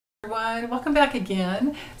everyone. Welcome back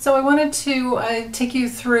again. So I wanted to take you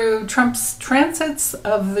through Trump's transits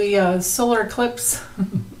of the solar eclipse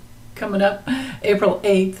coming up April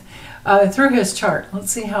 8th through his chart. Let's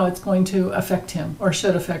see how it's going to affect him, or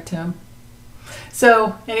should affect him.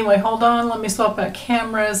 So anyway, hold on. Let me swap back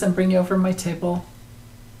cameras and bring you over my table.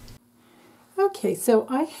 Okay, so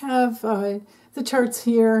I have the charts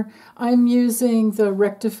here. I'm using the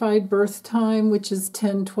rectified birth time, which is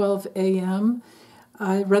 10:12 a.m.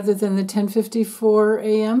 Rather than the 10:54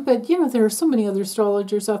 a.m. But, you know, there are so many other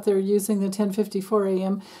astrologers out there using the 10:54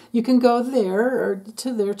 a.m. You can go there or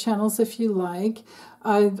to their channels if you like.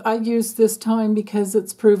 I use this time because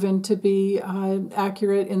it's proven to be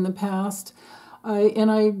accurate in the past. And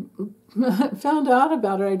I found out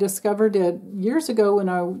about it. I discovered it years ago when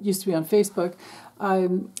I used to be on Facebook. I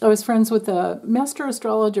was friends with a master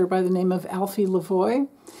astrologer by the name of Alfie Lavoie,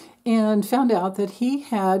 and found out that he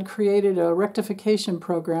had created a rectification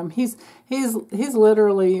program. He's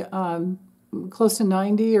literally close to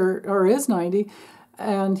 90 or is 90,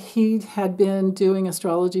 and he had been doing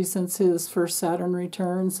astrology since his first Saturn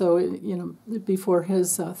return, so before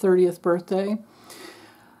his 30th birthday.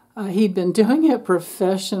 He'd been doing it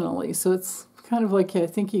professionally, so it's kind of like I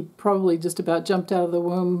think he probably just about jumped out of the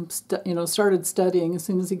womb, started studying as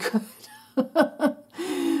soon as he could.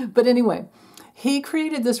 But anyway, he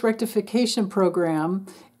created this rectification program,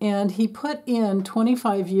 and he put in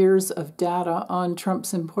 25 years of data on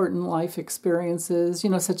Trump's important life experiences,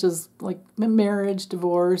 such as like marriage,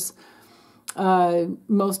 divorce,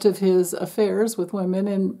 most of his affairs with women,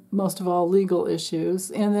 and most of all legal issues.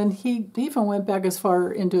 And then he even went back as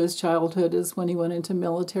far into his childhood as when he went into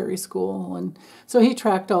military school. And so he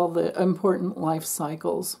tracked all the important life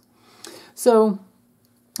cycles. So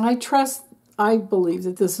I believe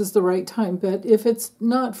that this is the right time, but if it's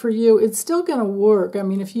not for you, it's still going to work. I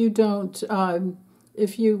mean, if you don't,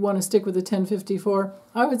 if you want to stick with the 10:54,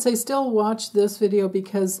 I would say still watch this video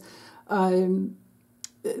because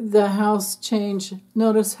the house change.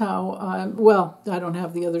 Notice how, well, I don't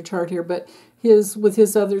have the other chart here, but with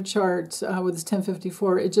his other chart, with his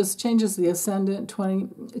 10:54, it just changes the ascendant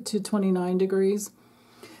 20 to 29 degrees.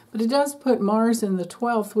 But it does put Mars in the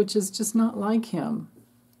 12th, which is just not like him.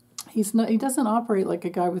 He doesn't operate like a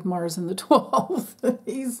guy with Mars in the 12th.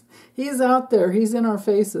 He's out there. He's in our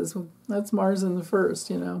faces. That's Mars in the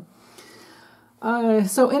 1st,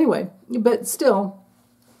 So anyway, but still,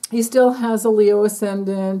 he still has a Leo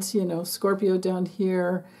ascendant, Scorpio down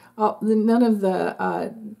here. None of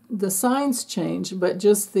the signs change, but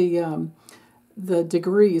just the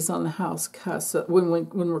degrees on the house cusp when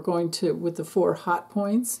we're going to with the 4 hot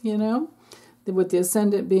points, with the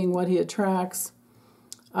ascendant being what he attracts.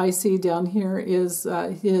 I see down here is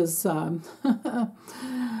his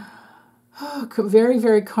very,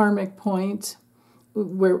 very karmic point,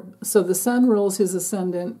 so the sun rules his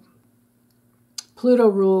ascendant, Pluto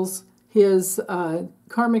rules his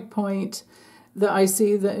karmic point, the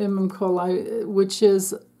IC, the Imam Kolai, which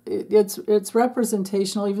is, it's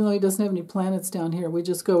representational, even though he doesn't have any planets down here. We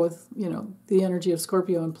just go with, the energy of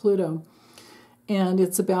Scorpio and Pluto. And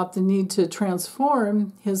it's about the need to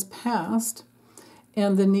transform his past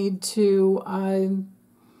and the need to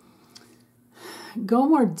go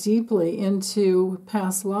more deeply into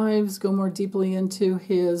past lives, go more deeply into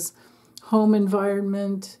his home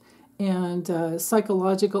environment and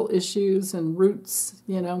psychological issues and roots,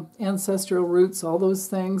 ancestral roots, all those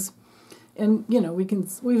things. And,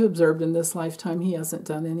 we've observed in this lifetime he hasn't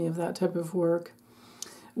done any of that type of work.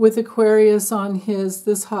 With Aquarius on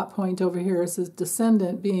this hot point over here is his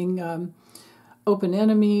descendant being open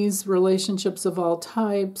enemies, relationships of all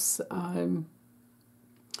types,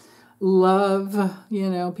 love,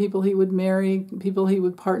 people he would marry, people he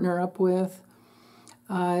would partner up with,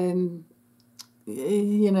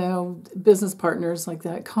 business partners like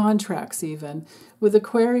that, contracts even. With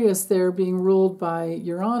Aquarius there being ruled by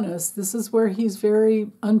Uranus, this is where he's very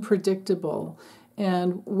unpredictable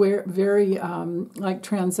and very like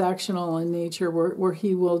transactional in nature, where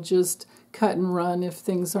he will just cut and run if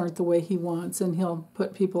things aren't the way he wants, and he'll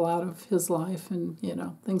put people out of his life and,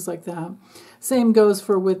 things like that. Same goes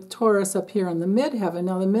with Taurus up here on the midheaven.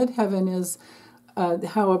 Now, the midheaven is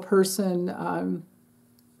how a person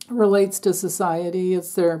relates to society.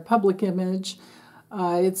 It's their public image.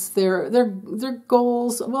 It's their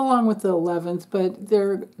goals, well, along with the 11th, but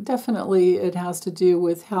it has to do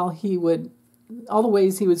with how he would, all the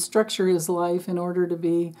ways he would structure his life in order to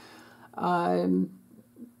be,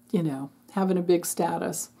 having a big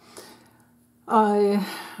status.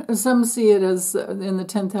 Some see it as in the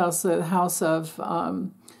 10th house, the house of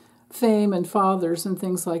fame and fathers and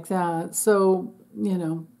things like that. So,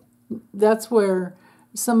 that's where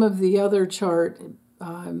some of the other chart,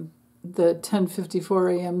 the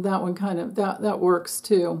 10:54 a.m., that one kind of, that works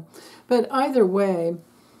too. But either way,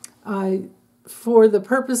 for the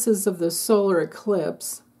purposes of the solar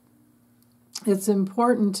eclipse, it's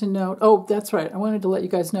important to note, oh, that's right, I wanted to let you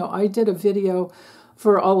guys know, I did a video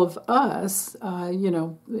for all of us,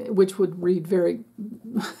 which would read very,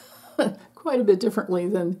 quite a bit differently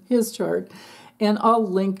than his chart. And I'll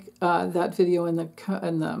link that video in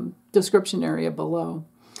the description area below.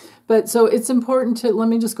 But so it's important to, let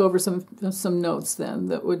me just go over some notes then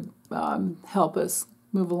that would help us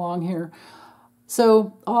move along here.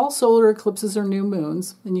 So all solar eclipses are new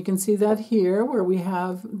moons, and you can see that here where we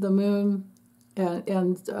have the moon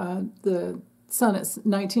and the sun at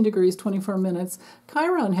 19 degrees, 24 minutes.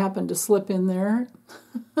 Chiron happened to slip in there.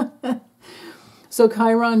 So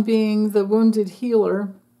Chiron being the wounded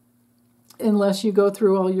healer, unless you go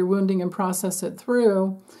through all your wounding and process it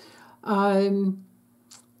through,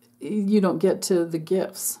 you don't get to the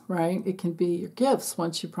gifts, right? It can be your gifts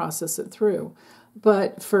once you process it through.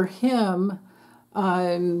 But for him,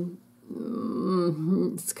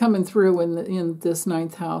 it's coming through in this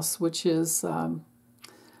ninth house, which is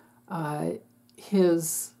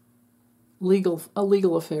his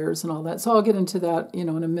legal affairs and all that. So I'll get into that, in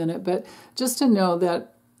a minute. But just to know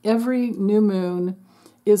that every new moon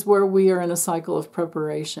is where we are in a cycle of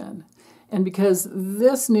preparation. And because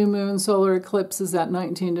this new moon solar eclipse is at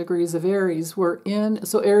 19 degrees of Aries,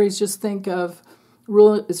 so Aries, just think of,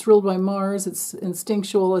 it's ruled by Mars, it's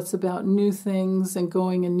instinctual, it's about new things and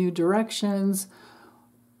going in new directions.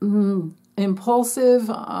 Impulsive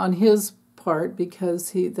on his part,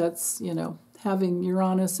 because that's, having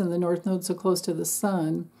Uranus in the North Node so close to the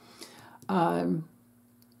Sun.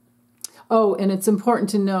 Oh, and it's important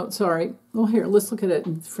to note, sorry, well here, let's look at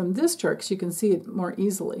it from this chart because you can see it more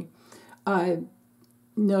easily.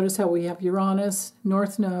 Notice how we have Uranus,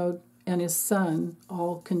 North Node, and his Sun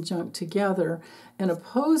all conjunct together and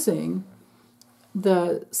opposing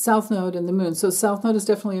the South Node and the Moon. So South Node is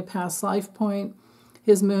definitely a past life point.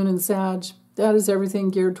 His Moon in Sag, that is everything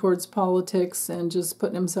geared towards politics and just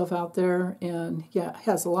putting himself out there. And yeah,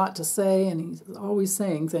 has a lot to say, and he's always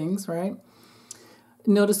saying things, right?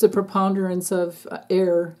 Notice the preponderance of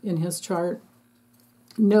air in his chart.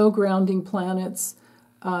 No grounding planets.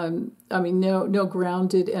 No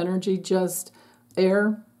grounded energy, just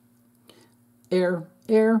air,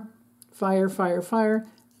 fire, fire, fire.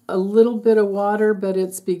 A little bit of water, but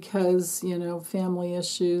it's because, family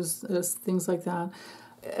issues, things like that.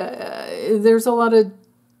 There's a lot of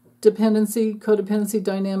codependency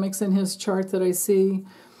dynamics in his chart that I see.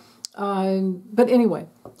 But anyway,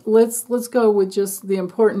 let's go with just the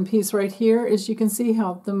important piece right here. Is you can see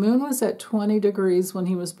how the moon was at 20 degrees when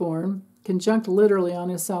he was born, conjunct literally on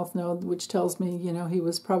his South Node, which tells me, he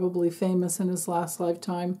was probably famous in his last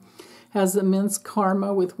lifetime. Has immense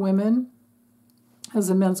karma with women, has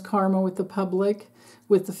immense karma with the public,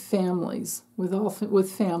 with the families,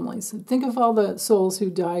 with families. Think of all the souls who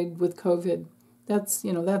died with COVID. That's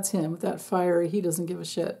him, with that fire. He doesn't give a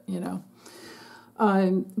shit,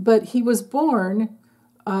 But he was born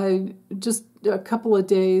just a couple of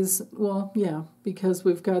days, well, yeah, because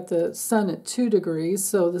we've got the sun at 2 degrees,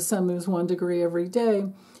 so the sun moves 1 degree every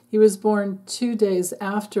day. He was born 2 days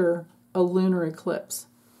after a lunar eclipse.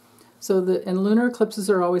 And lunar eclipses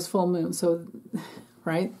are always full moon, so,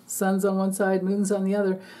 right? Sun's on one side, moon's on the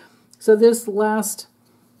other. So this last,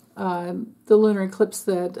 the lunar eclipse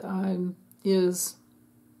that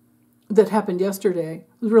happened yesterday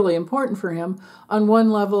was really important for him. On one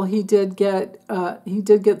level, he did get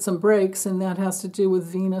some breaks, and that has to do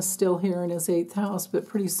with Venus still here in his 8th house. But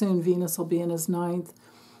pretty soon, Venus will be in his 9th.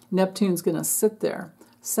 Neptune's going to sit there.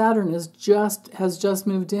 Saturn has just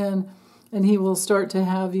moved in, and he will start to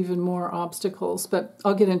have even more obstacles. But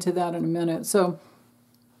I'll get into that in a minute. So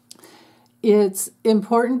it's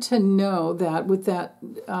important to know that with that.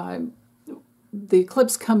 The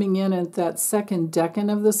eclipse coming in at that second decan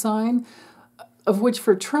of the sign, of which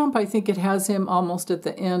for Trump, I think it has him almost at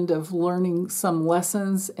the end of learning some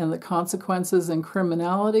lessons and the consequences and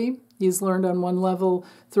criminality. He's learned on one level,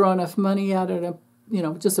 throw enough money at it,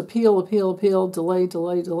 just appeal, delay,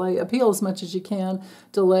 appeal as much as you can,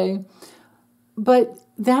 delay. But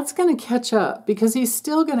that's going to catch up because he's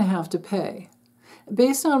still going to have to pay.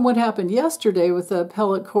 Based on what happened yesterday with the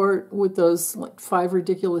appellate court with those 5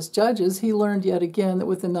 ridiculous judges, he learned yet again that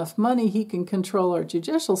with enough money he can control our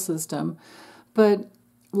judicial system. But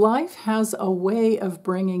life has a way of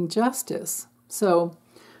bringing justice. So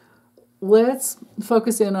let's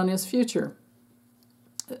focus in on his future.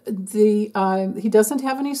 He doesn't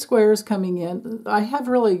have any squares coming in. I have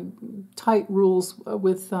really tight rules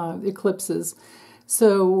with eclipses.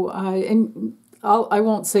 So, I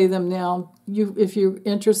won't say them now. If you're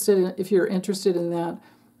interested in that,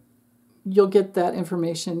 you'll get that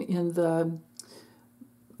information in the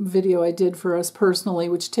video I did for us personally,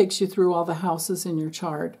 which takes you through all the houses in your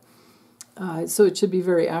chart. So it should be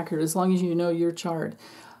very accurate as long as you know your chart.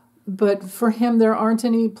 But for him, there aren't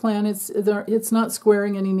any planets. It's not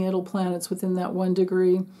squaring any natal planets within that 1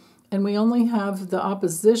 degree. And we only have the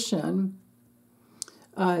opposition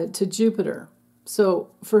to Jupiter. So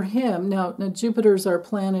for him, now Jupiter's our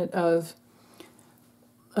planet of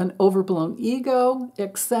an overblown ego,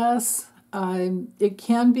 excess. It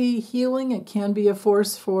can be healing. It can be a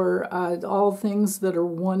force for all things that are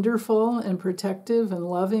wonderful and protective and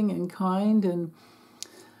loving and kind. And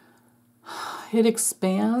it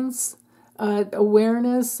expands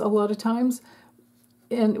awareness a lot of times.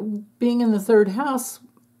 And being in the 3rd house,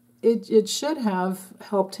 it should have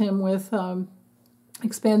helped him with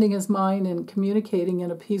expanding his mind and communicating in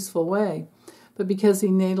a peaceful way. But because he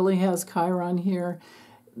natally has Chiron here,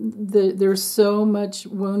 there's so much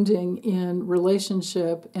wounding in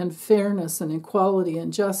relationship and fairness and equality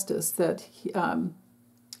and justice that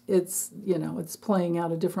it's playing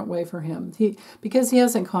out a different way for him. Because he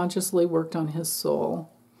hasn't consciously worked on his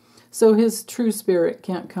soul. So his true spirit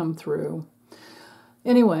can't come through.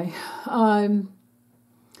 Anyway,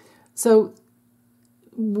 so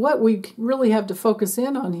what we really have to focus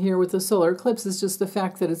in on here with the solar eclipse is just the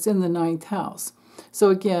fact that it's in the 9th house. So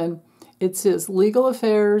again, it's his legal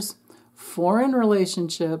affairs, foreign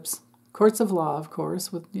relationships, courts of law, of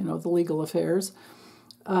course, with, the legal affairs,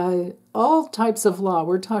 all types of law.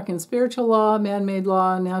 We're talking spiritual law, man-made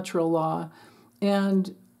law, natural law.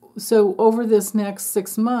 And so over this next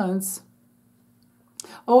 6 months,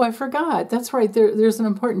 oh, I forgot. That's right. There's an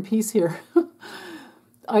important piece here.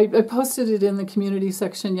 I posted it in the community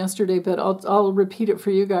section yesterday, but I'll repeat it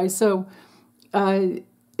for you guys. So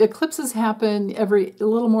eclipses happen every a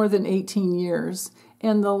little more than 18 years.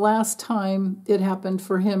 And the last time it happened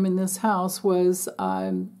for him in this house was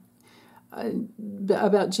about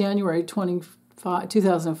January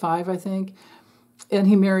 2005, I think. And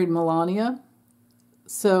he married Melania.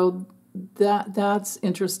 So that's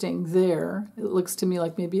interesting there. It looks to me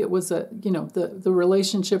like maybe it was the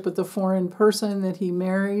relationship with the foreign person that he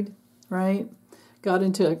married, right? Got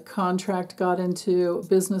into a contract, got into a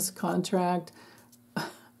business contract,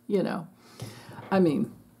 I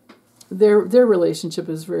mean, their relationship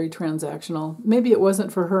is very transactional. Maybe it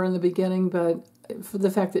wasn't for her in the beginning, but for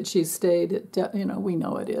the fact that she stayed, we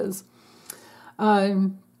know it is.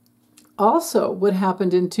 Also, what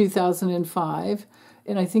happened in 2005,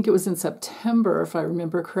 and I think it was in September, if I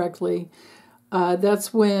remember correctly,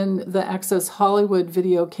 that's when the Access Hollywood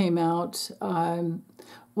video came out.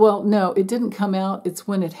 Well, no, it didn't come out. It's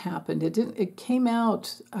when it happened. It came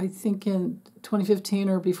out, I think, in 2015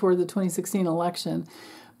 or before the 2016 election.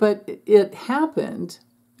 But it happened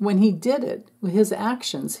when he did it, with his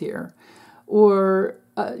actions here. Or,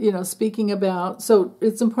 speaking about... So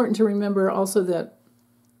it's important to remember also that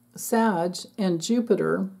Sag and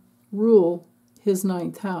Jupiter rule his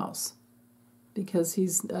 9th house, because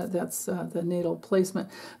that's the natal placement.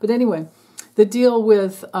 But anyway, the deal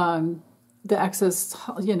with the access,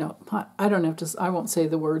 I won't say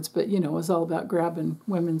the words, but it was all about grabbing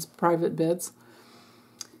women's private bits,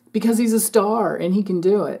 because he's a star and he can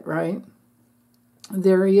do it, right?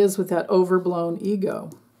 There he is with that overblown ego.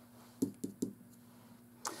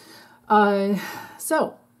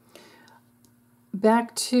 So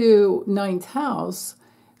back to 9th house.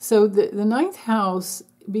 So the 9th house,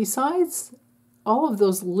 besides all of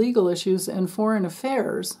those legal issues and foreign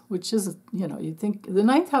affairs, which is, you'd think the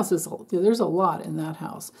 9th house there's a lot in that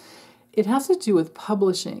house. It has to do with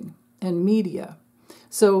publishing and media.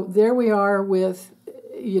 So there we are with,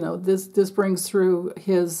 this brings through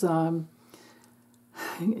his, getting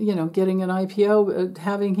an IPO,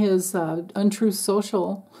 having his Untrue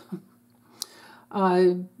Social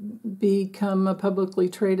become a publicly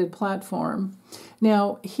traded platform.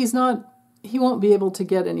 Now, he won't be able to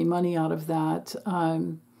get any money out of that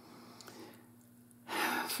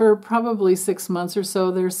for probably 6 months or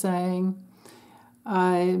so, they're saying.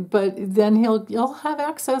 But then he'll have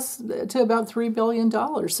access to about $3 billion.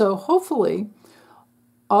 So hopefully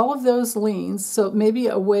all of those liens, so maybe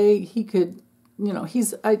a way he could,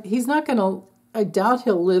 he's not going to, I doubt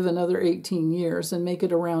he'll live another 18 years and make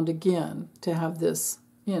it around again to have this,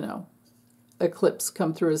 eclipse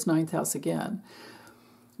come through his 9th house again.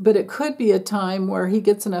 But it could be a time where he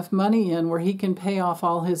gets enough money in where he can pay off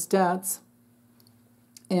all his debts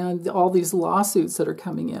and all these lawsuits that are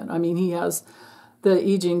coming in. I mean, he has the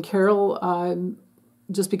E. Jean Carroll,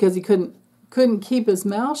 just because he couldn't keep his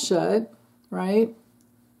mouth shut, right?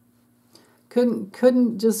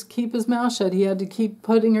 couldn't just keep his mouth shut. He had to keep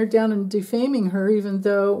putting her down and defaming her, even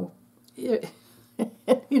though it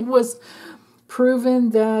was proven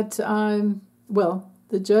that,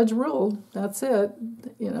 the judge ruled. That's it.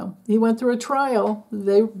 He went through a trial.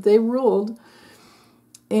 They ruled.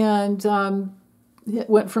 And it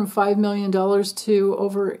went from $5 million to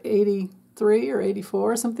over 83 or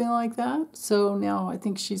 84, something like that. So now I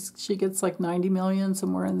think she gets like 90 million,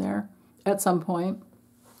 somewhere in there at some point.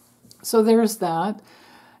 So there's that.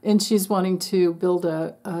 And she's wanting to build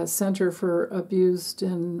a center for abused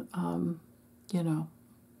and,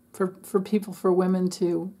 for women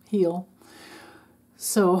to heal.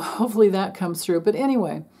 So hopefully that comes through. But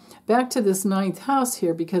anyway, back to this 9th house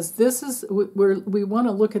here, because this is, we want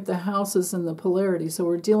to look at the houses and the polarity. So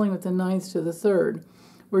we're dealing with the 9th to the 3rd.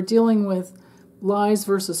 We're dealing with lies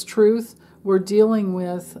versus truth. We're dealing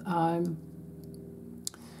with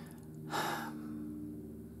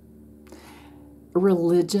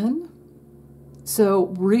religion. So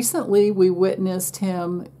recently we witnessed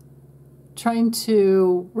him trying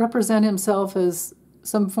to represent himself as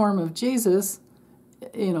some form of Jesus,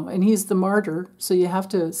 and he's the martyr, so you have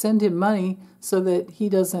to send him money so that he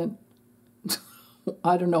doesn't,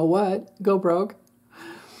 I don't know what, go broke.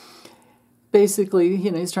 Basically,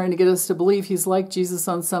 he's trying to get us to believe he's like Jesus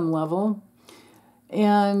on some level.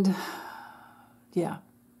 And, yeah,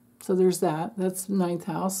 so there's that. That's 9th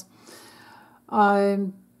house.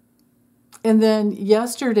 And then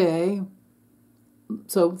yesterday,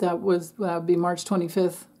 so that would be March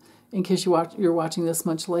 25th, in case you're watching this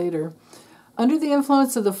much later. Under the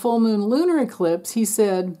influence of the full moon lunar eclipse, he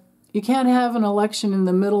said, you can't have an election in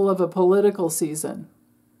the middle of a political season.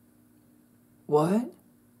 What?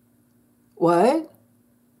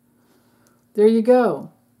 There you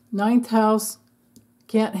go. 9th house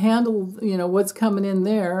can't handle, what's coming in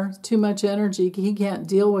there. Too much energy. He can't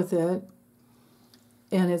deal with it.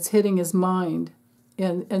 And it's hitting his mind.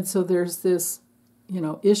 And so there's this,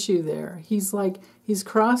 issue there. He's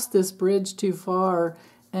crossed this bridge too far,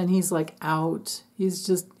 and he's like out.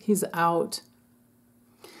 He's out.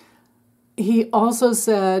 He also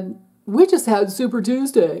said, we just had Super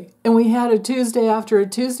Tuesday, and we had a Tuesday after a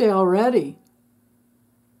Tuesday already.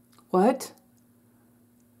 What?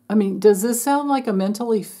 I mean, does this sound like a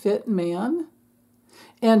mentally fit man?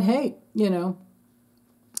 And hey,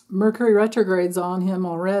 Mercury retrogrades on him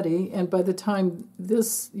already, and by the time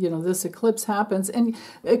this eclipse happens, and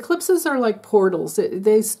eclipses are like portals.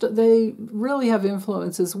 They really have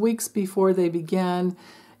influences weeks before they begin.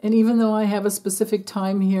 And even though I have a specific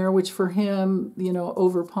time here, which for him,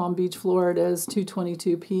 over Palm Beach, Florida is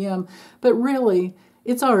 2:22 p.m., but really,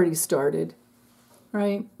 it's already started,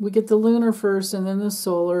 right? We get the lunar first and then the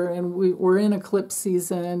solar, and we're in eclipse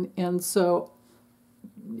season, and so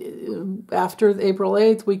after April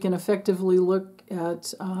 8th, we can effectively look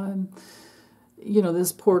at,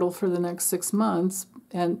 this portal for the next 6 months.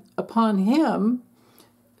 And upon him,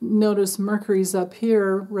 notice Mercury's up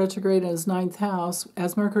here, retrograde in his 9th house.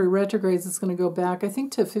 As Mercury retrogrades, it's going to go back, I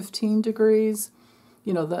think, to 15 degrees.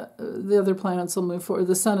 The other planets will move forward.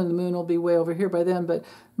 The sun and the moon will be way over here by then. But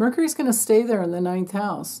Mercury's going to stay there in the 9th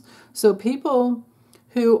house. So people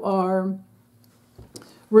who are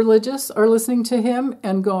religious are listening to him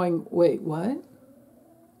and going, wait, what?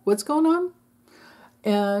 What's going on?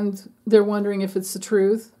 And they're wondering if it's the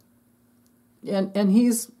truth. And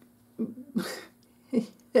he's,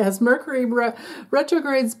 as Mercury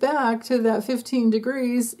retrogrades back to that 15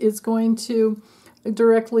 degrees, it's going to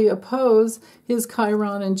directly oppose his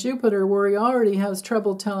Chiron and Jupiter, where he already has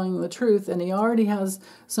trouble telling the truth, and he already has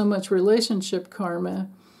so much relationship karma.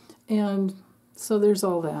 And so there's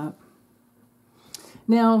all that.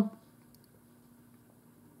 Now,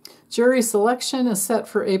 jury selection is set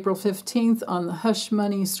for April 15th on the Hush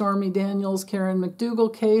Money, Stormy Daniels, Karen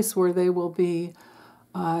McDougal case, where they will be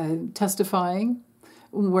testifying,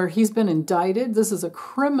 where he's been indicted. This is a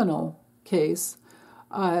criminal case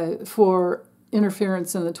for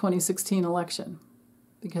interference in the 2016 election,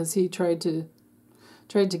 because he tried to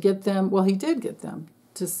get them. Well, he did get them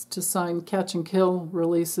to sign catch and kill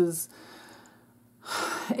releases,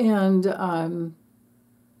 and.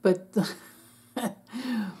 But the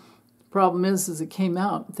problem is it came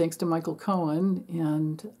out thanks to Michael Cohen,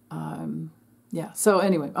 and So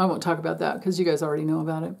anyway, I won't talk about that because you guys already know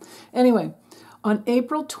about it. Anyway, on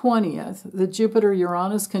April 20th, the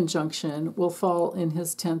Jupiter-Uranus conjunction will fall in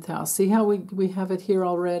his 10th house. See how we have it here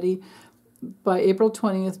already? By April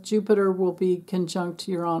 20th, Jupiter will be conjunct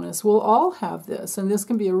Uranus. We'll all have this, and this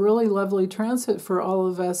can be a really lovely transit for all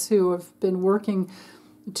of us who have been working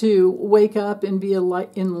to wake up and be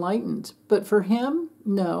enlightened. But for him,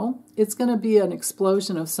 no, it's going to be an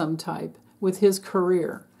explosion of some type. with his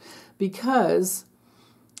career, because,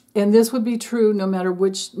 and this would be true no matter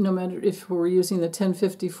if we're using the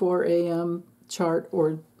 10:54 a.m. chart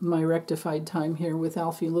or my rectified time here with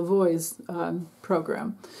Alfie Lavoie's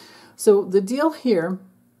program. So the deal here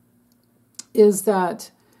is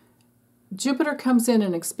that Jupiter comes in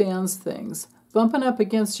and expands things, bumping up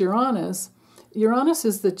against Uranus. Uranus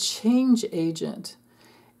is the change agent,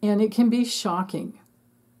 and it can be shocking.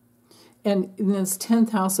 And in this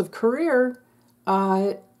 10th house of career,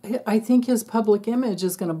 I think his public image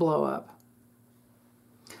is going to blow up.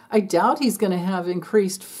 I doubt he's going to have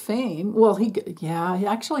increased fame. Well, he could.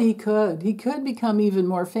 He could. He could become even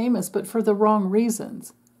more famous, but for the wrong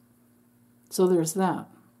reasons. So there's that.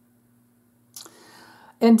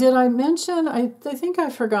 And did I mention, I think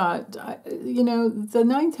I forgot, the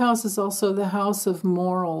 9th house is also the house of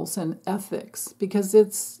morals and ethics, because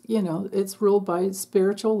it's ruled by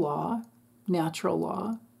spiritual law, natural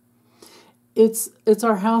law. It's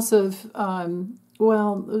our house of, the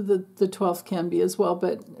 12th can be as well,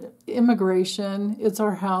 but immigration. It's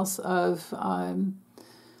our house of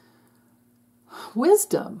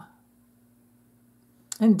wisdom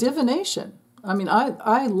and divination. I mean,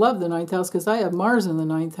 I love the 9th house because I have Mars in the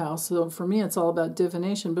 9th house, so for me it's all about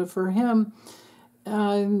divination. But for him,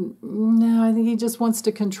 no, I think he just wants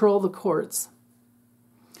to control the courts.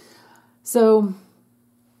 So,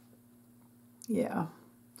 yeah.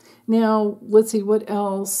 Now, let's see, what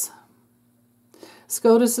else?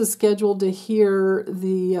 SCOTUS is scheduled to hear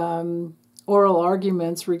the oral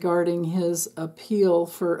arguments regarding his appeal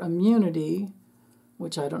for immunity,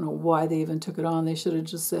 which I don't know why they even took it on. They should have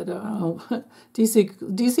just said,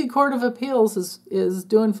 DC Court of Appeals is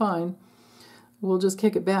doing fine. We'll just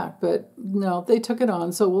kick it back. But no, they took it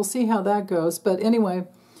on, so we'll see how that goes. But anyway,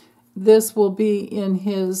 this will be in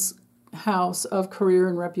his house of career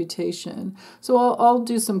and reputation. So I'll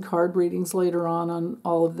do some card readings later on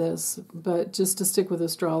all of this, but just to stick with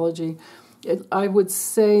astrology, I would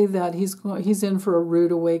say that he's in for a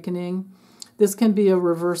rude awakening. This can be a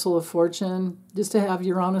reversal of fortune. Just to have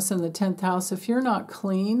Uranus in the 10th house, if you're not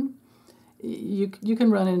clean, you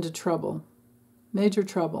can run into trouble, major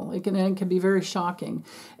trouble. It can be very shocking.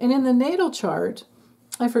 And in the natal chart,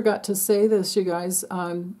 I forgot to say this, you guys.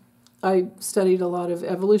 I studied a lot of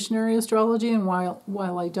evolutionary astrology, and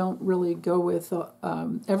while I don't really go with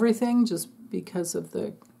everything, just because of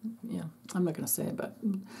I'm not going to say it, but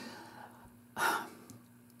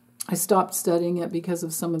I stopped studying it because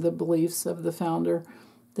of some of the beliefs of the founder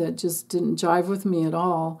that just didn't jive with me at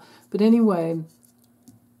all. But anyway,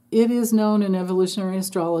 it is known in evolutionary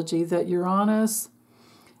astrology that Uranus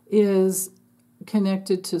is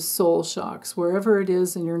connected to soul shocks, wherever it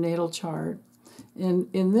is in your natal chart.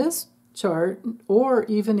 In this chart, or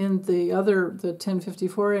even in the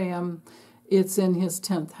 10:54 a.m., it's in his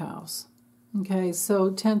 10th house. Okay,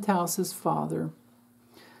 so 10th house is father,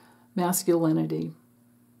 masculinity,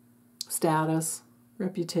 status,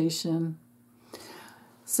 reputation.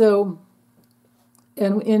 So,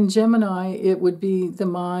 and in Gemini, it would be the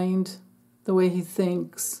mind, the way he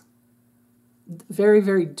thinks, very,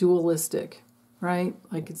 very dualistic, right?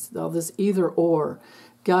 Like it's all this either or.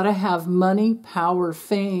 Gotta have money, power,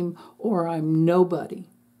 fame, or I'm nobody.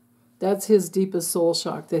 That's his deepest soul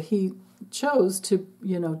shock, that he chose to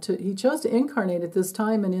incarnate at this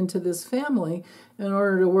time and into this family in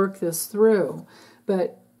order to work this through.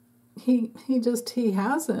 But he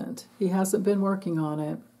hasn't been working on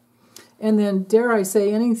it. And then, dare I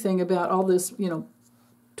say anything about all this,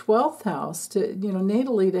 12th house to,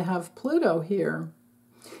 natally to have Pluto here.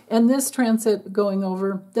 And this transit going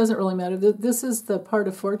over doesn't really matter. This is the part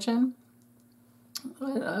of fortune.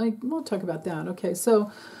 We'll talk about that. Okay,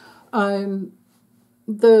 so having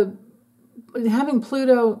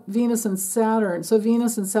Pluto, Venus, and Saturn. So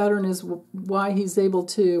Venus and Saturn is why he's able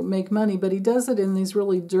to make money, but he does it in these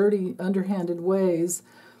really dirty, underhanded ways.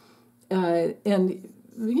 And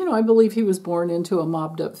I believe he was born into a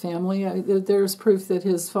mobbed-up family. There's proof that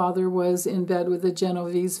his father was in bed with a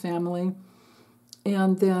Genovese family.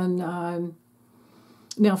 And then,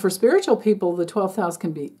 now for spiritual people, the 12th house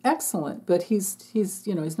can be excellent, but he's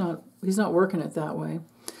not working it that way.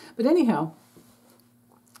 But anyhow,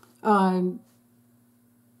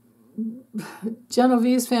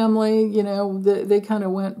 Genovese family, they kind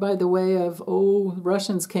of went by the way of,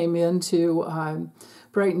 Russians came into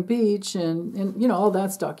Brighton Beach, and all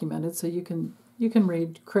that's documented, so you can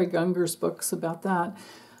read Craig Unger's books about that.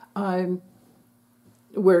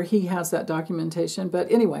 Where he has that documentation.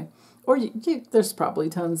 But anyway, there's probably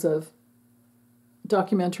tons of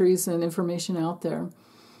documentaries and information out there.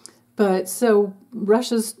 But so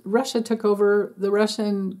Russia took over the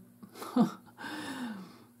Russian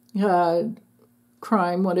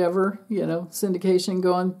crime, whatever, syndication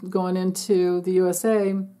going into the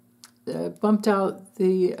USA, bumped out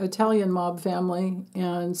the Italian mob family.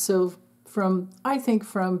 And so I think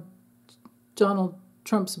from Donald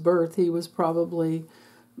Trump's birth, he was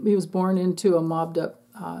born into a mobbed up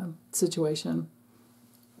situation.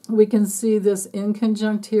 We can see this in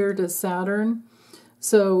conjunct here to Saturn.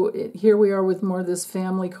 So here we are with more of this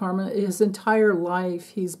family karma. His entire life,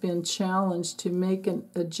 he's been challenged to make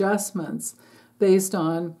adjustments based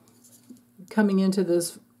on coming into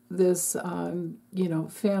this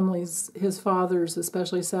families, his father's,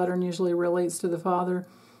 especially Saturn usually relates to the father,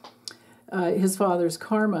 his father's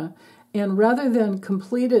karma. And rather than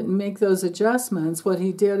complete it and make those adjustments, what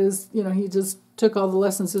he did is, he just took all the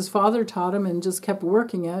lessons his father taught him and just kept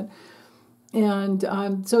working it.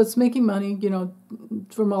 And so it's making money,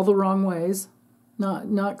 from all the wrong ways,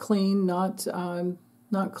 not clean, not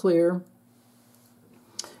clear.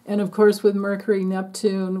 And of course, with Mercury,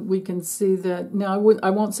 Neptune, we can see that. Now, I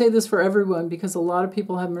won't say this for everyone because a lot of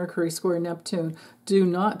people have Mercury square Neptune. Do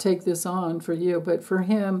not take this on for you. But for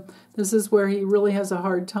him, this is where he really has a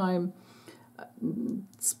hard time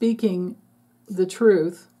speaking the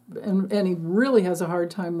truth. And he really has a hard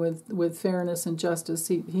time with fairness and justice.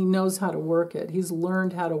 He knows how to work it. He's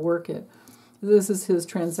learned how to work it. This is his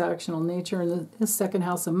transactional nature and his second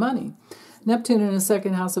house of money. Neptune in his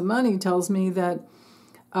second house of money tells me that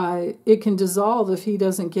it can dissolve if he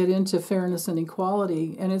doesn't get into fairness and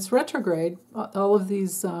equality. And it's retrograde. All of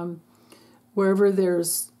these, wherever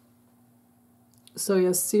there's,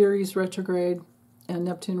 Ceres retrograde and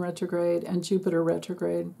Neptune retrograde and Jupiter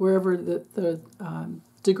retrograde, wherever the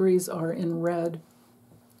degrees are in red.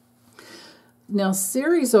 Now,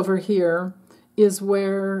 Ceres over here is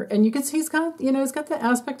where, and you can see he's got the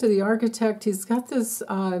aspect of the architect. He's got this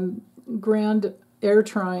grand air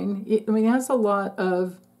trine. He has a lot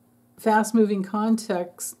of fast-moving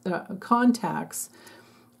contacts,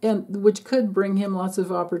 and which could bring him lots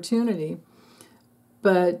of opportunity.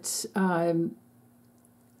 But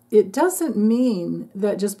it doesn't mean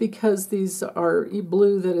that just because these are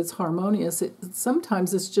blue that it's harmonious.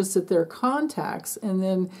 Sometimes it's just that they're contacts, and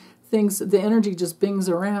then the energy just bings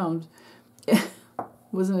around.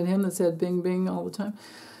 Wasn't it him that said bing, bing all the time?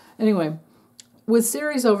 Anyway, with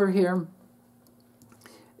Ceres over here,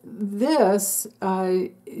 this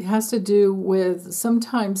has to do with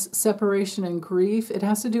sometimes separation and grief. It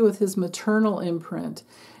has to do with his maternal imprint.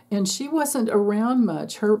 And she wasn't around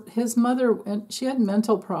much. His mother, and she had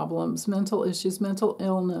mental problems, mental issues, mental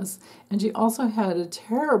illness. And she also had a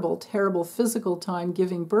terrible, terrible physical time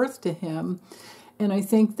giving birth to him. And I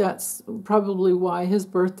think that's probably why his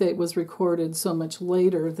birth date was recorded so much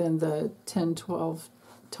later than the 10-12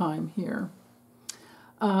 time here.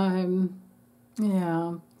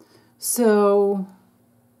 Yeah. So,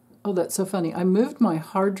 that's so funny. I moved my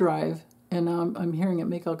hard drive, and I'm hearing it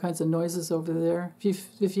make all kinds of noises over there. If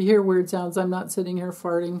you hear weird sounds, I'm not sitting here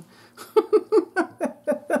farting.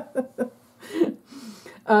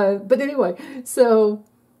 But anyway, so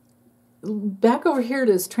back over here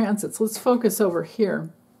to his transits. Let's focus over here.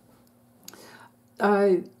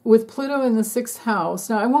 With Pluto in the 6th house.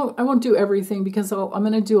 Now, I won't do everything because I'm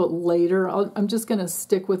going to do it later. I'm just going to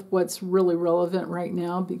stick with what's really relevant right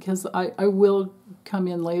now because I will come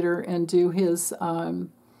in later and do his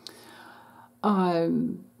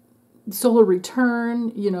solar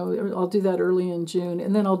return. I'll do that early in June,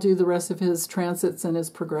 and then I'll do the rest of his transits and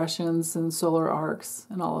his progressions and solar arcs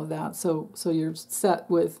and all of that. So you're set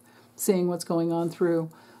with seeing what's going on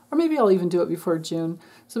through. Or maybe I'll even do it before June,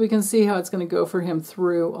 so we can see how it's going to go for him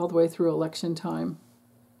all the way through election time.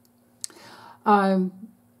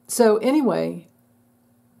 So anyway,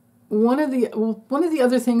 one of the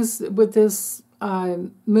other things with this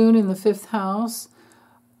moon in the 5th house,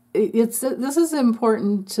 this is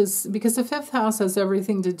important because the 5th house has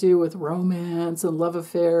everything to do with romance and love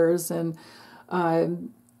affairs and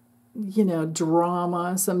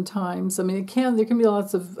drama sometimes. There can be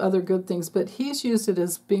lots of other good things, but he's used it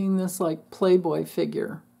as being this like playboy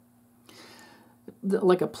figure,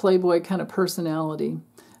 like a playboy kind of personality.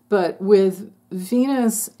 But with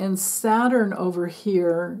Venus and Saturn over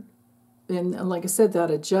here, and like I said, that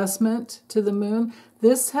adjustment to the moon,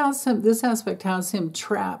 this aspect has him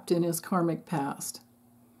trapped in his karmic past.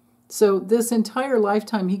 So this entire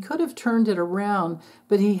lifetime, he could have turned it around,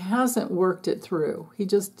 but he hasn't worked it through. He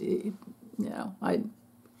just, I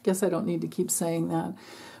guess I don't need to keep saying that.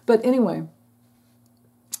 But anyway,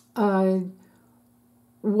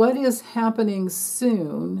 what is happening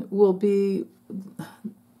soon will be,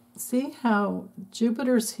 see how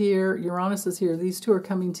Jupiter's here, Uranus is here, these two are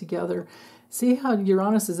coming together. See how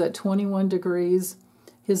Uranus is at 21 degrees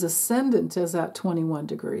his ascendant is at 21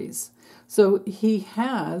 degrees. So he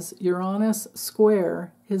has Uranus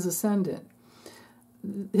square his ascendant.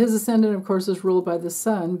 His ascendant, of course, is ruled by the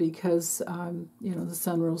sun because, the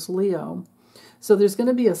sun rules Leo. So there's going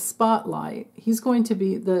to be a spotlight. He's going to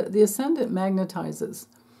be, the ascendant magnetizes.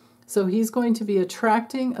 So he's going to be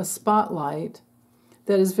attracting a spotlight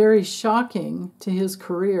that is very shocking to his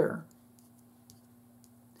career.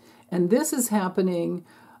 And this is happening,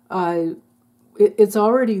 it's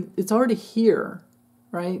already here,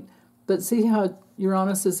 right? But see how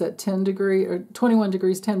Uranus is at 10 degrees, or 21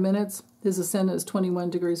 degrees, 10 minutes? His ascendant is 21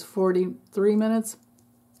 degrees, 43 minutes.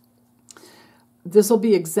 This will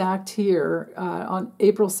be exact here on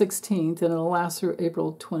April 16th, and it'll last through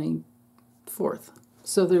April 24th.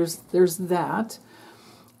 So there's that.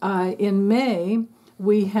 In May,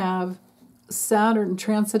 we have Saturn,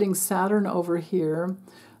 transiting Saturn over here,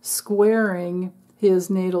 squaring his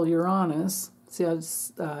natal Uranus. See how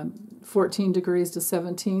it's 14 degrees to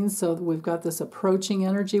 17, so we've got this approaching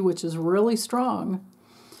energy, which is really strong.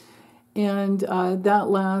 And that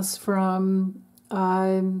lasts from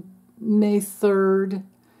May 3rd.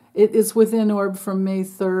 It is within orb from May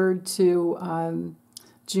 3rd to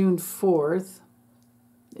June 4th,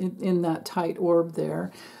 in that tight orb there.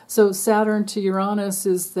 So Saturn to Uranus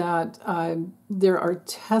is that there are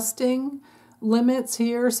testing limits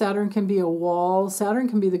here. Saturn can be a wall. Saturn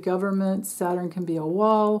can be the government. Saturn can be a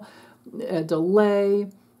wall, a delay.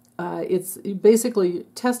 It's basically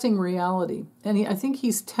testing reality. And I think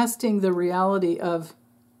he's testing the reality of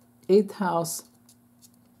 8th house,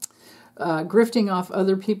 grifting off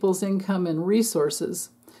other people's income and resources.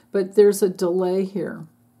 But there's a delay here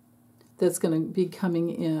that's going to be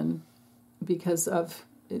coming in because of,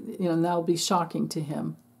 and that'll be shocking to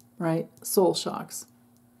him, right? Soul shocks.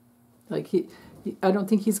 Like I don't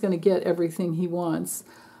think he's going to get everything he wants.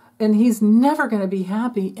 And he's never going to be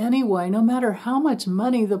happy anyway, no matter how much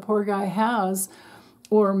money the poor guy has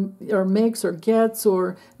or makes or gets,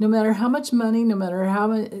 or no matter how much money, no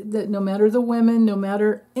matter the women, no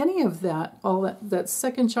matter any of that, all that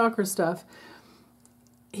second chakra stuff,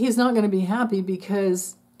 he's not going to be happy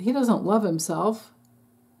because he doesn't love himself,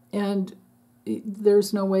 and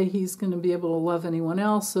there's no way he's going to be able to love anyone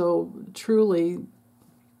else. So truly,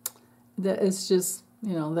 that it's just,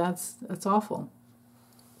 that's awful.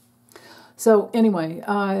 So anyway,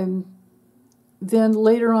 then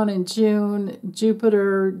later on in June,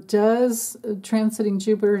 Jupiter transiting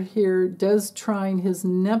Jupiter here, does trine his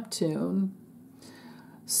Neptune.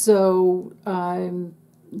 So that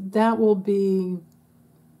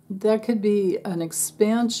could be an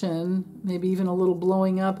expansion, maybe even a little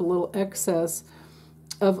blowing up, a little excess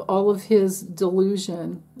of all of his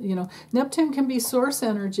delusion. Neptune can be source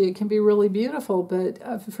energy. It can be really beautiful,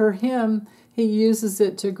 but for him, he uses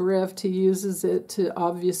it to grift. He uses it to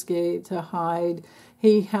obfuscate, to hide.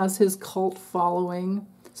 He has his cult following.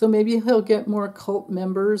 So maybe he'll get more cult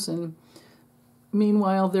members, and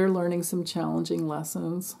meanwhile, they're learning some challenging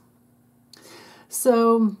lessons.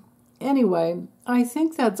 So anyway, I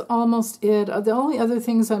think that's almost it. The only other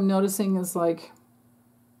things I'm noticing is like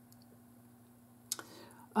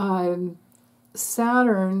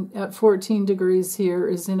Saturn at 14 degrees here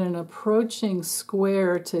is in an approaching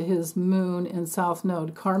square to his moon and south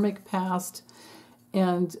node, karmic past,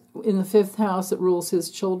 and in the 5th house it rules his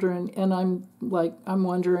children. And I'm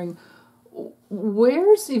wondering,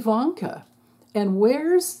 where's Ivanka and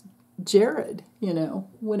where's Jared,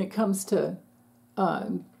 when it comes to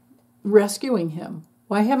rescuing him?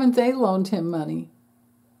 Why haven't they loaned him money,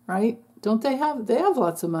 right? They have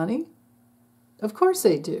lots of money. Of course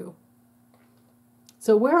they do.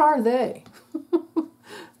 So where are they?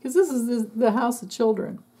 Because this is the house of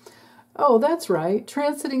children. Oh, that's right.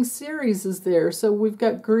 Transiting Ceres is there. So we've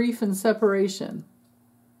got grief and separation.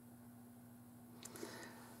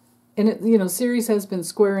 And Ceres has been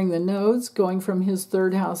squaring the nodes, going from his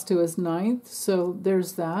 3rd house to his 9th. So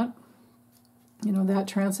there's that. That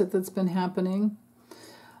transit that's been happening.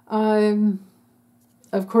 Of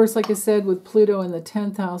course, like I said, with Pluto in the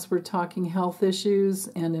 10th house, we're talking health issues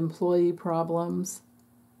and employee problems.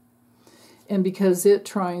 And because it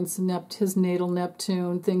trines his natal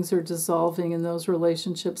Neptune, things are dissolving in those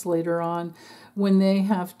relationships later on when they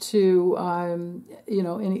have to, and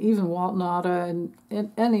even Walt Nada and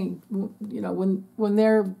any, when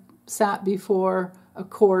they're sat before a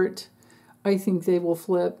court, I think they will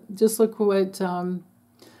flip. Just look how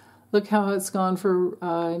it's gone for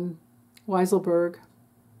Weiselberg.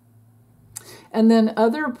 And then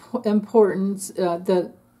other important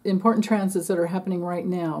transits that are happening right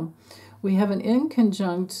now. We have an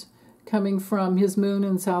inconjunct coming from his moon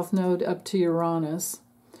and south node up to Uranus.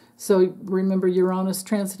 So remember, Uranus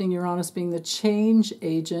transiting Uranus being the change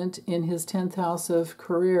agent in his 10th house of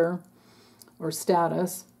career or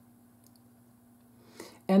status.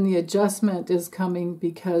 And the adjustment is coming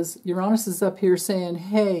because Uranus is up here saying,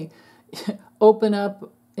 hey, open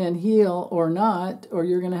up and heal or not, or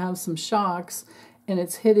you're going to have some shocks. And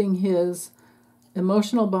it's hitting his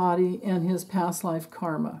emotional body and his past life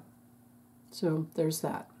karma. So there's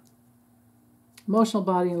that. Emotional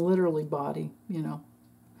body and literally body, you know.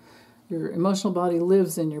 Your emotional body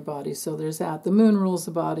lives in your body, so there's that. The moon rules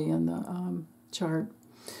the body in the chart.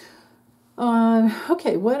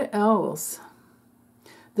 Okay, what else?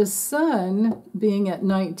 The sun being at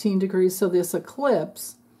 19 degrees, so this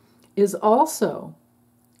eclipse is also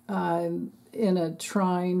in a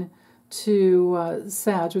trine to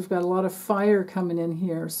Sag. We've got a lot of fire coming in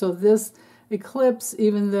here. So this eclipse,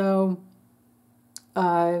 even though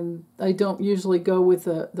I don't usually go with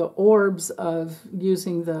the orbs of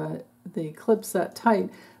using the eclipse that tight,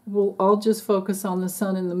 I'll just focus on the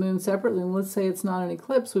sun and the moon separately. And let's say it's not an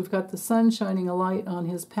eclipse. We've got the sun shining a light on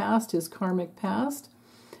his past, his karmic past,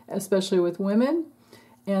 especially with women.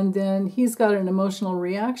 And then he's got an emotional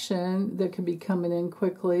reaction that could be coming in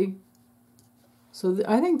quickly. So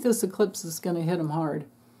I think this eclipse is going to hit him hard.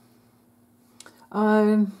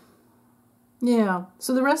 Yeah,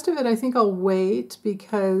 so the rest of it I think I'll wait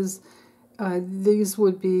because these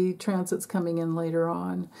would be transits coming in later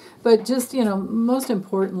on. But just, you know, most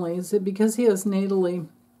importantly is that because he has natally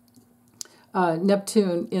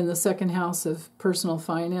Neptune in the second house of personal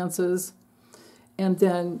finances, and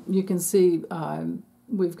then you can see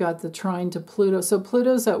we've got the trine to Pluto. So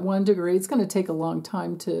Pluto's at 1 degree. It's going to take a long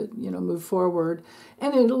time to, you know, move forward.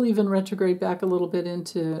 And it'll even retrograde back a little bit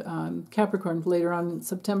into Capricorn later on in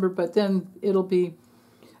September. But then it'll be,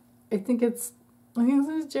 I think it's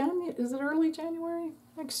January. Is it early January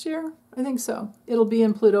next year? I think so. It'll be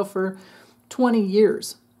in Pluto for 20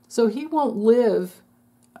 years. So he won't live.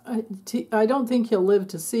 I don't think he'll live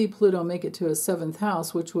to see Pluto make it to his 7th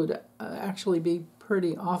house, which would actually be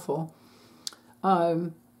pretty awful.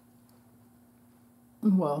 Well,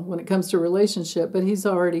 when it comes to relationship, but he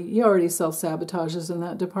already self-sabotages in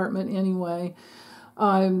that department anyway.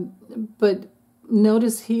 But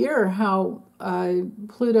notice here how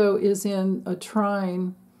Pluto is in a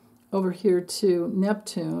trine over here to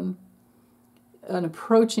Neptune, an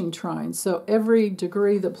approaching trine. So every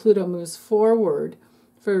degree that Pluto moves forward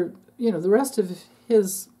for, you know, the rest of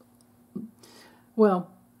his, well,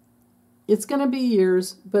 it's going to be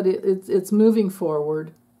years, but it's moving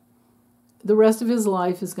forward. The rest of his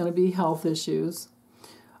life is going to be health issues,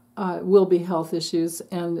 will be health issues.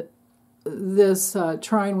 And this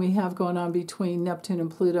trine we have going on between Neptune and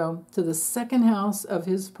Pluto to the 2nd house of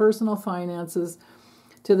his personal finances,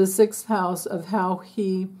 to the 6th house of how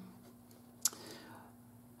he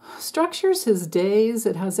structures his days.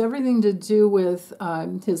 It has everything to do with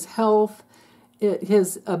his health,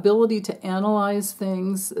 his ability to analyze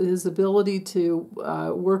things, his ability to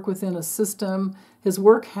work within a system, his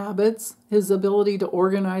work habits, his ability to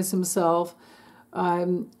organize himself,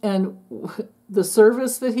 and the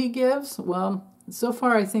service that he gives. Well, so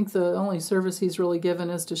far I think the only service he's really given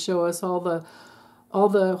is to show us all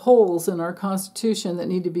the holes in our Constitution that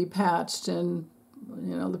need to be patched, and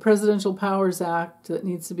you know, the Presidential Powers Act that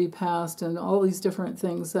needs to be passed, and all these different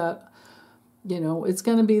things that, you know, it's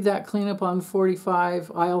going to be that cleanup on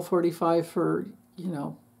 45, aisle 45 for, you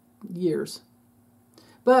know, years.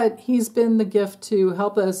 But he's been the gift to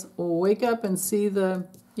help us wake up and see the,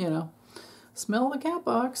 you know, smell the cat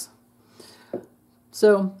box.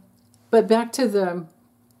 So, but back to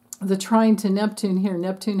the trine to Neptune here.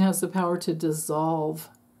 Neptune has the power to dissolve,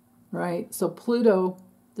 right? So Pluto,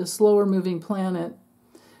 the slower moving planet,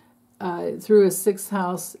 through his 6th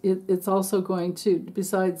house, it's also going to,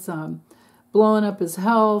 besides blowing up his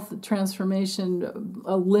health, transformation,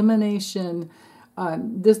 elimination.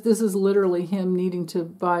 This is literally him needing to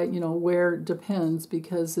buy, you know, wear Depends,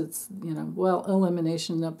 because it's, you know, well,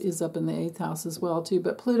 elimination is up in the 8th house as well too.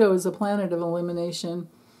 But Pluto is a planet of elimination.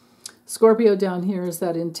 Scorpio down here is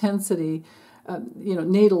that intensity. You know,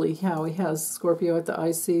 natally how he has Scorpio at the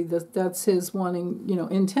IC. That's his wanting, you know,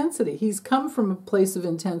 intensity. He's come from a place of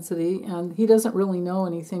intensity, and he doesn't really know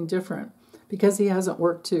anything different because he hasn't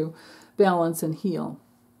worked to balance and heal.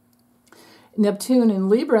 Neptune in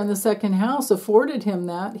Libra in the 2nd house afforded him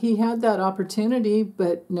that. He had that opportunity,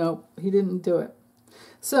 but no, he didn't do it.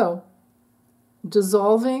 So,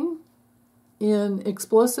 dissolving in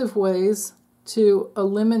explosive ways to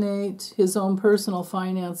eliminate his own personal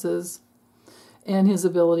finances and his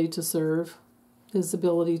ability to serve, his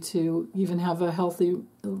ability to even have a healthy,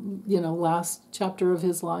 you know, last chapter of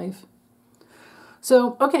his life.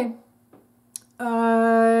 So, okay.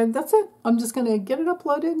 That's it. I'm just going to get it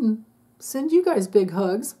uploaded and send you guys big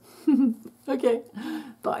hugs. Okay.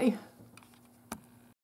 Bye.